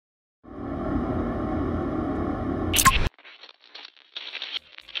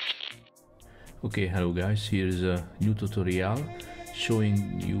Okay, hello guys, here is a new tutorial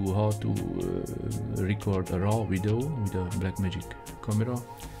showing you how to record a raw video with a Blackmagic camera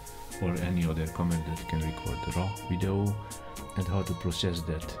or any other camera that can record the raw video, and how to process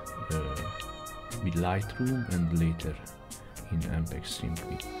that with Lightroom and later in MPEG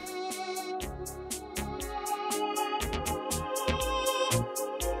Streamclip.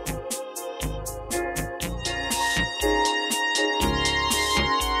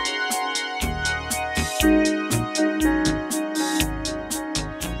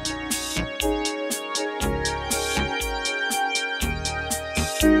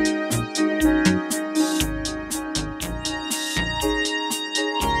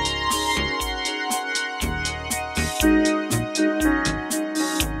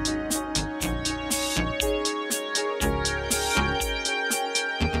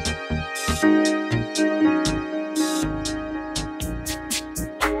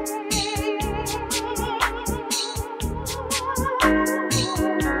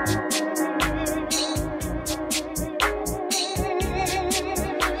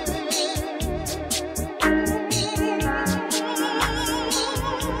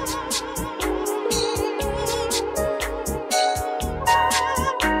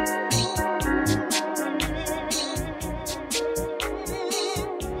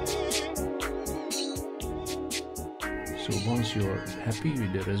 So once you're happy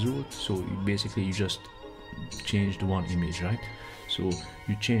with the result, so you just changed one image, right? So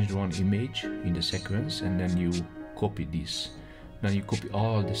you changed one image in the sequence and then you copy this. Then you copy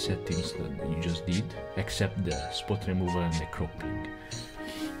all the settings that you just did except the spot removal and the cropping.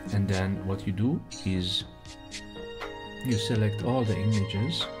 And then what you do is you select all the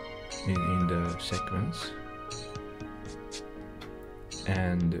images in the sequence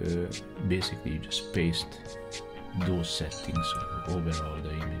and basically you just paste those settings over all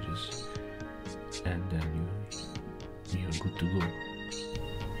the images, and then you're good to go.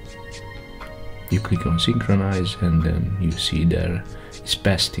 You click on synchronize and then you see there it's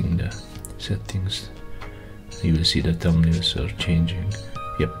pasting the settings. You will see the thumbnails are changing.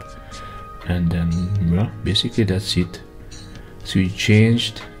 Yep. And then well, basically that's it. So you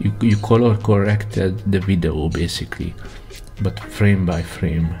changed, you color corrected the video basically, but frame by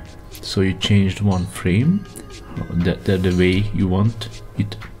frame. So you changed one frame, the way you want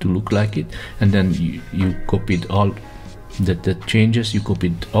it to look like it, and then you copied all the changes, you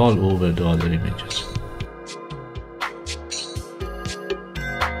copied all over the other images.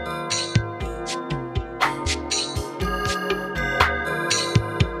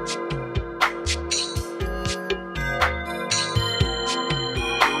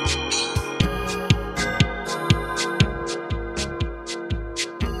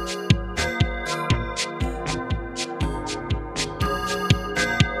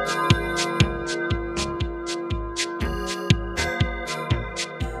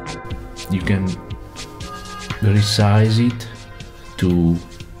 You can resize it to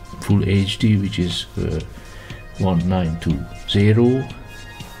full HD, which is 1920.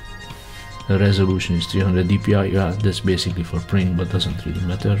 The resolution is 300 dpi. Yeah, that's basically for print, but doesn't really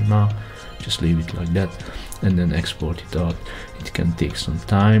matter now. Just leave it like that and then export it out. It can take some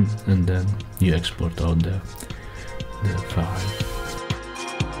time, and then you export out the file.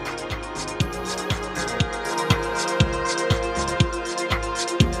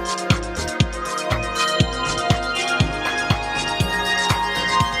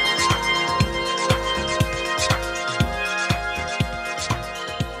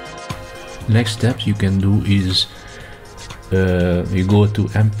 Next step you can do is you go to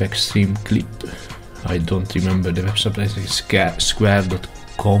MPEG Streamclip. I don't remember the website, I think it's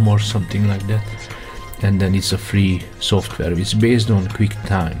square.com or something like that, and then it's a free software. It's based on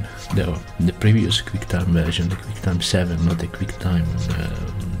QuickTime, the previous QuickTime version, the QuickTime 7, not the QuickTime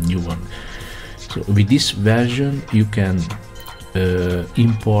new one. So with this version you can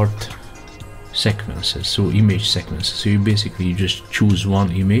import sequences, so image sequences. So you just choose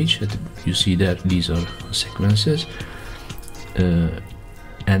one image that you see there, these are sequences,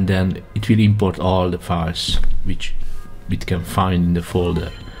 and then it will import all the files which it can find in the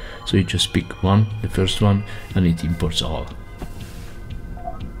folder. So you just pick one, the first one, and it imports all.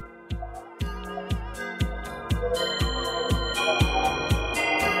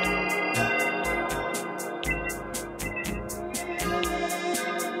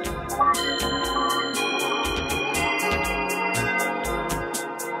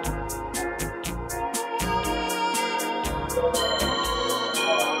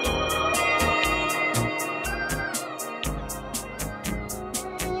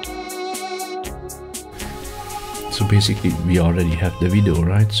 So basically we already have the video,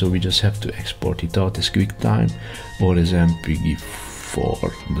 right? So we just have to export it out as QuickTime or as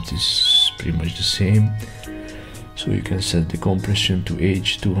MPEG-4, but it's pretty much the same. So you can set the compression to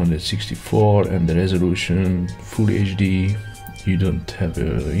H264 and the resolution Full HD. You don't have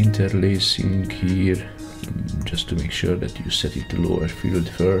interlacing here, just to make sure that you set it to lower field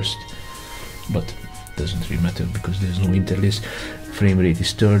first, but doesn't really matter because there's no interlace. Frame rate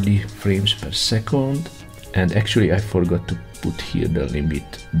is 30 frames per second, and actually I forgot to put here the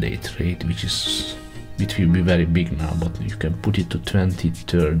limit date rate, which will be very big now, but you can put it to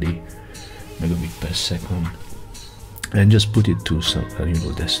 20-30 megabit per second, and just put it to some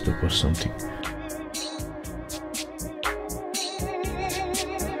desktop or something.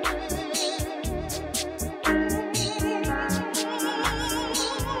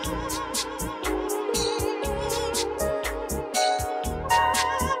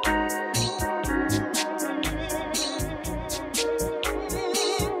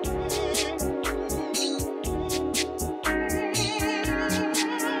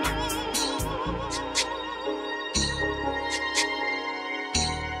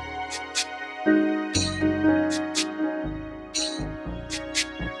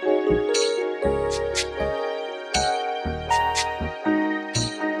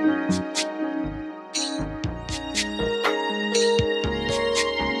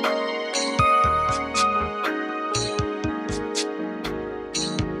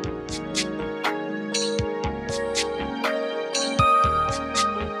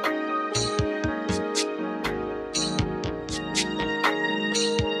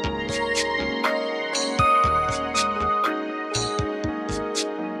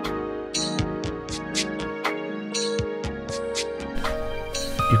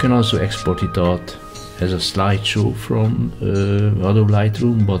 You can also export it out as a slideshow from Adobe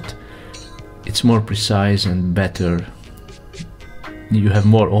Lightroom, but it's more precise and better. You have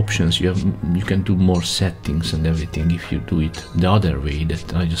more options, you can do more settings and everything if you do it the other way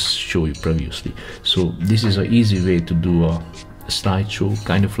that I just showed you previously. So this is an easy way to do a slideshow,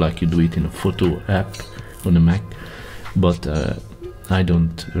 kind of like you do it in a photo app on a Mac, but I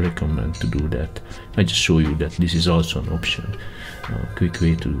don't recommend to do that. I just show you that this is also an option, a quick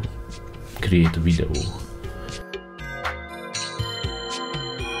way to create a video.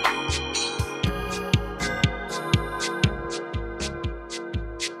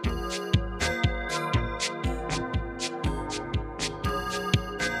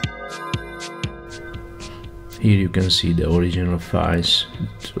 Here you can see the original files,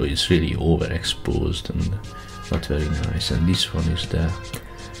 so it's really overexposed and not very nice. And this one is the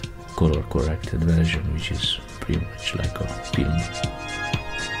color corrected version, which is pretty much like a film.